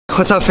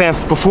What's up,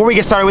 fam? Before we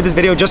get started with this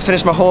video, just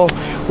finished my whole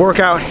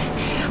workout.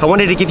 I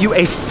wanted to give you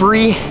a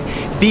free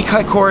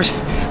V-cut course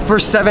for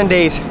 7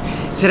 days.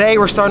 Today,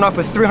 we're starting off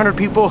with 300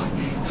 people,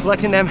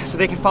 selecting them so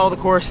they can follow the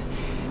course.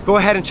 Go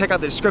ahead and check out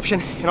the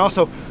description and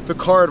also the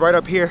card right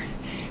up here.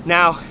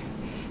 Now,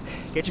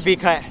 get your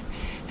V-cut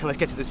and let's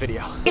get to this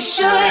video.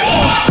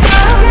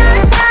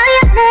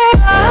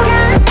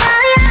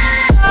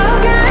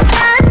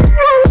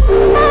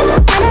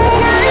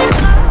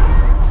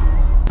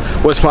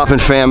 What's poppin',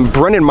 fam?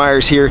 Brendan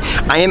Myers here.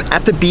 I am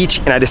at the beach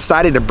and I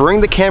decided to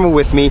bring the camera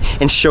with me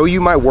and show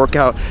you my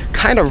workout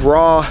kind of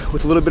raw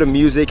with a little bit of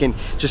music and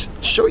just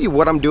show you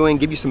what I'm doing,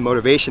 give you some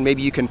motivation.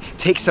 Maybe you can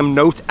take some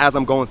notes as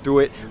I'm going through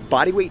it.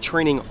 Bodyweight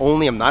training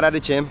only. I'm not at a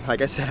gym.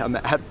 Like I said, I'm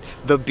at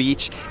the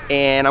beach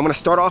and I'm gonna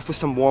start off with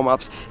some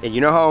warm-ups. And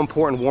you know how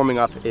important warming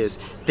up is.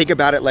 Think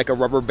about it like a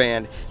rubber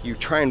band. You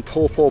try and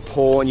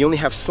pull, and you only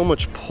have so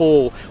much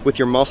pull with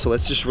your muscle.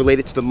 It's just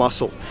related to the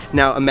muscle.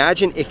 Now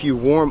imagine if you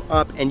warm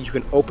up and you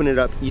can open it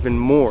up even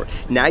more.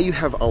 Now you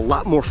have a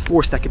lot more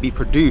force that could be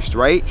produced,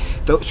 right?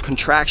 Those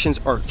contractions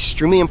are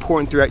extremely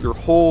important throughout your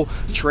whole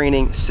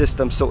training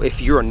system. So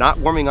if you're not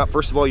warming up,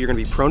 first of all, you're gonna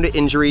be prone to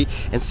injury,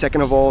 and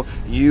second of all,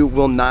 you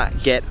will not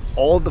get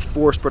all the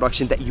force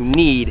production that you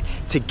need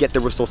to get the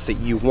results that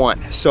you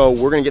want. So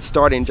we're gonna get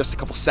started in just a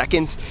couple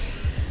seconds.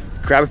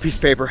 Grab a piece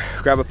of paper,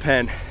 grab a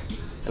pen,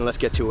 and let's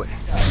get to it.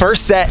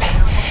 First set,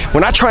 we're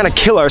not trying to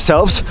kill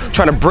ourselves,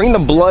 trying to bring the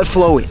blood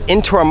flow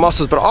into our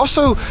muscles, but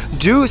also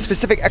do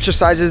specific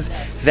exercises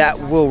that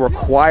will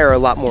require a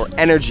lot more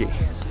energy.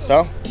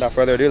 So, without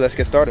further ado, let's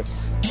get started.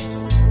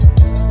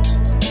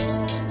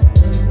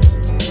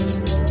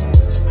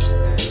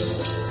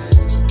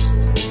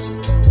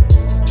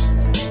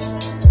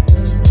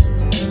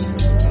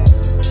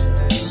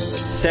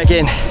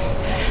 Second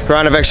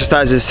round of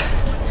exercises,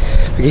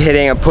 we're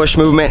hitting a push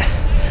movement,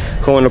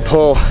 going to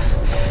pull,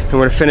 and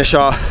we're gonna finish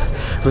off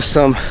with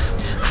some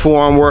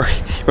forearm work.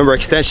 Remember,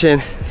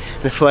 extension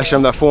and flexion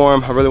of that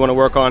forearm I really wanna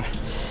work on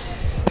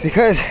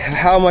because of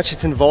how much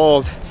it's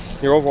involved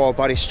in your overall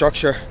body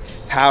structure,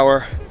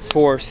 power,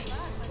 force,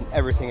 and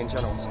everything in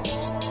general.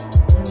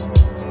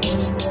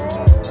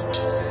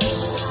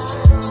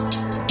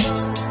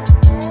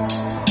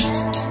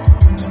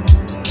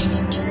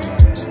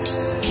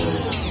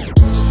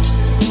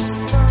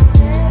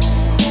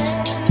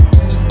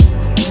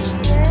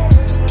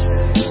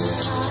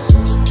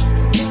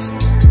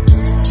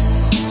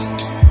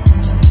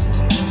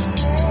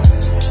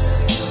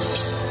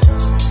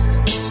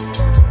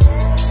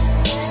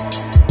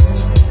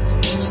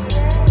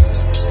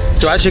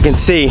 So as you can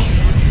see,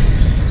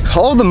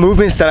 all the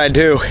movements that I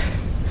do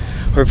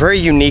are very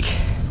unique.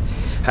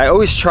 I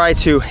always try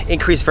to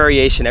increase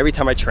variation every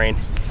time I train.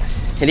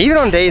 And even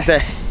on days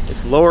that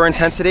it's lower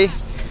intensity,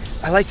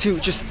 I like to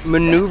just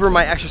maneuver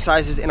my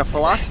exercises in a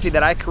philosophy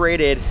that I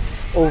created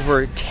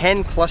over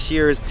 10 plus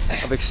years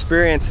of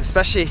experience,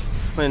 especially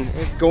when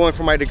going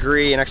for my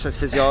degree in exercise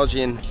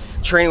physiology and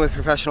training with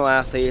professional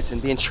athletes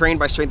and being trained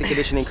by strength and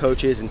conditioning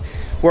coaches and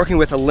working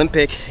with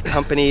Olympic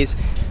companies.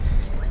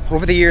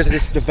 Over the years, I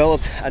just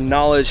developed a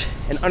knowledge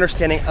and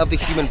understanding of the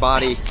human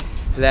body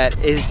that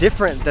is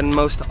different than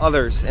most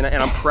others. And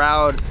I'm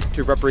proud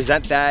to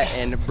represent that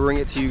and bring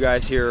it to you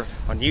guys here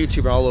on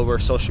YouTube and all over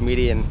social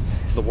media and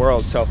to the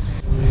world. So,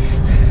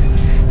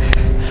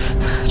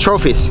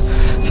 trophies,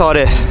 that's all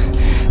it is.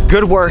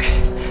 Good work,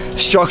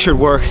 structured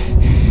work,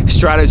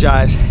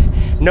 strategize.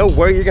 Know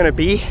where you're gonna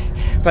be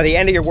by the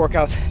end of your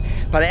workouts,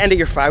 by the end of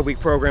your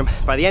 5-week program,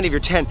 by the end of your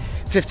 10,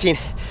 15,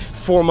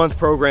 4-month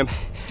program.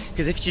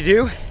 Because if you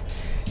do,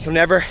 you'll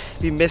never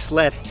be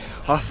misled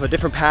off of a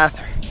different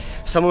path.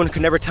 Someone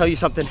could never tell you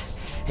something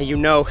and you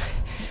know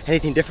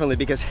anything differently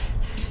because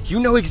you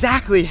know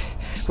exactly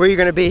where you're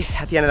gonna be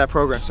at the end of that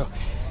program. So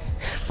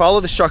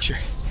follow the structure,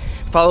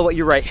 follow what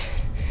you write.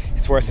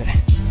 It's worth it.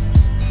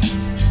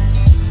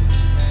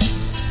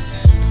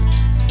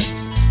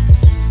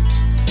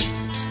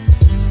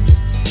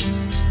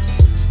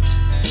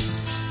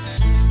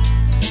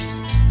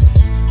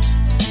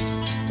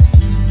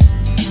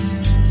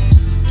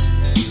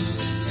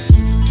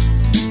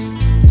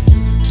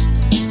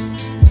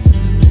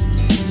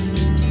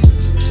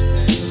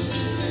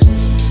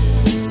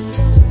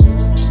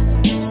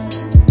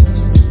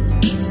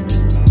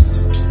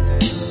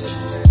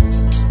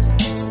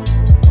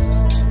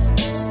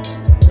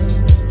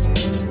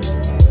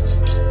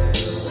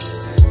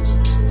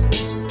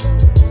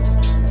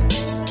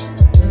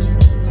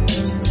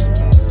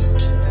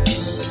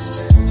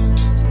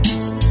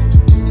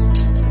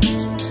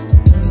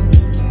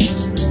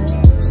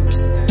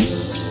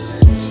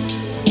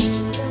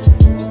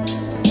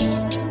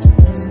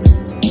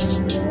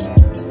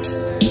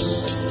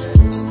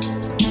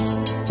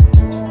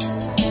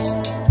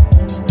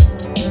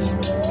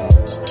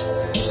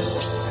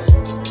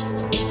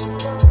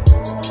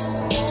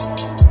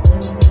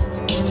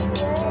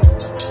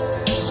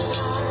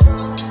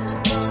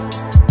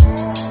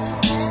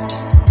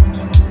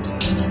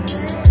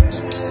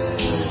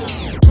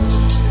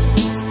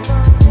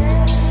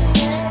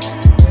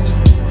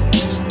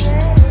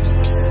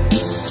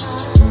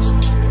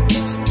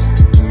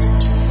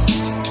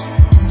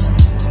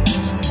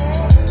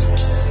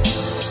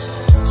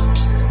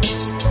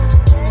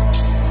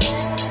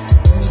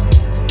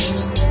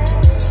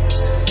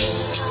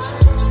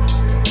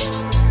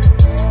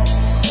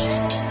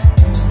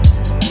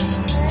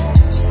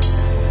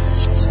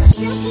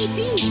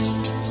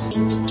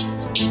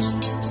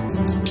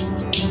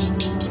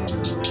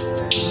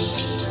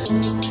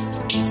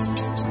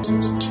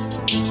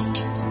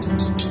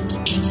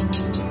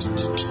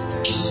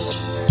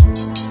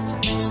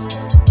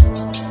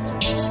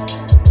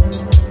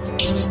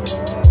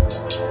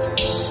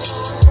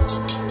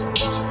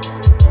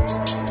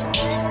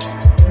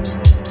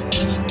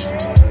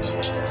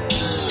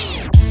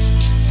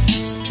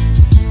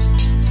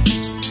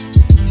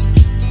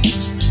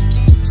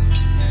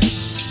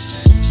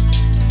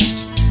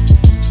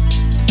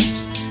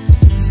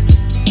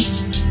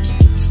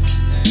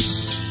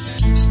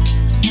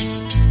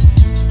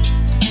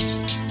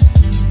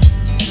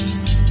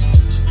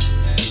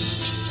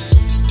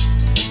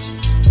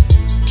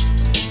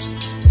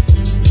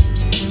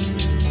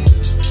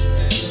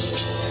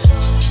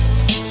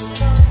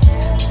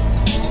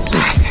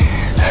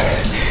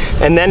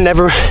 And then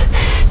never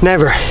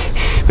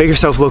make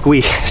yourself look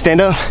weak.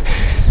 Stand up,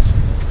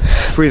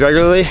 breathe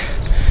regularly,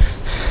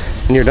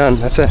 and you're done.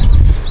 That's it.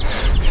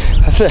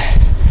 That's it.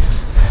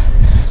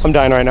 I'm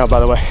dying right now,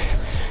 by the way.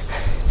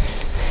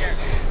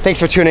 Thanks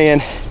for tuning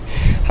in.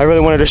 I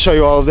really wanted to show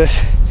you all of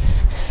this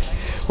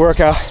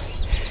workout.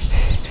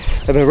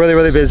 I've been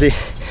really busy,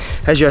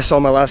 as you guys saw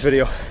in my last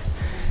video,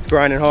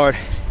 grinding hard.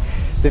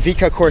 The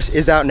V-Cut course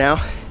is out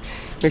now.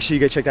 Make sure you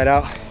go check that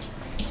out.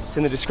 It's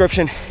in the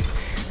description.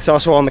 It's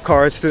also on the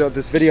cards throughout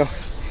this video.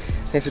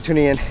 Thanks for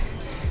tuning in.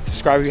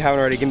 Subscribe if you haven't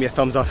already. Give me a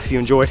thumbs up if you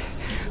enjoyed.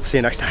 I'll see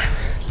you next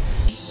time.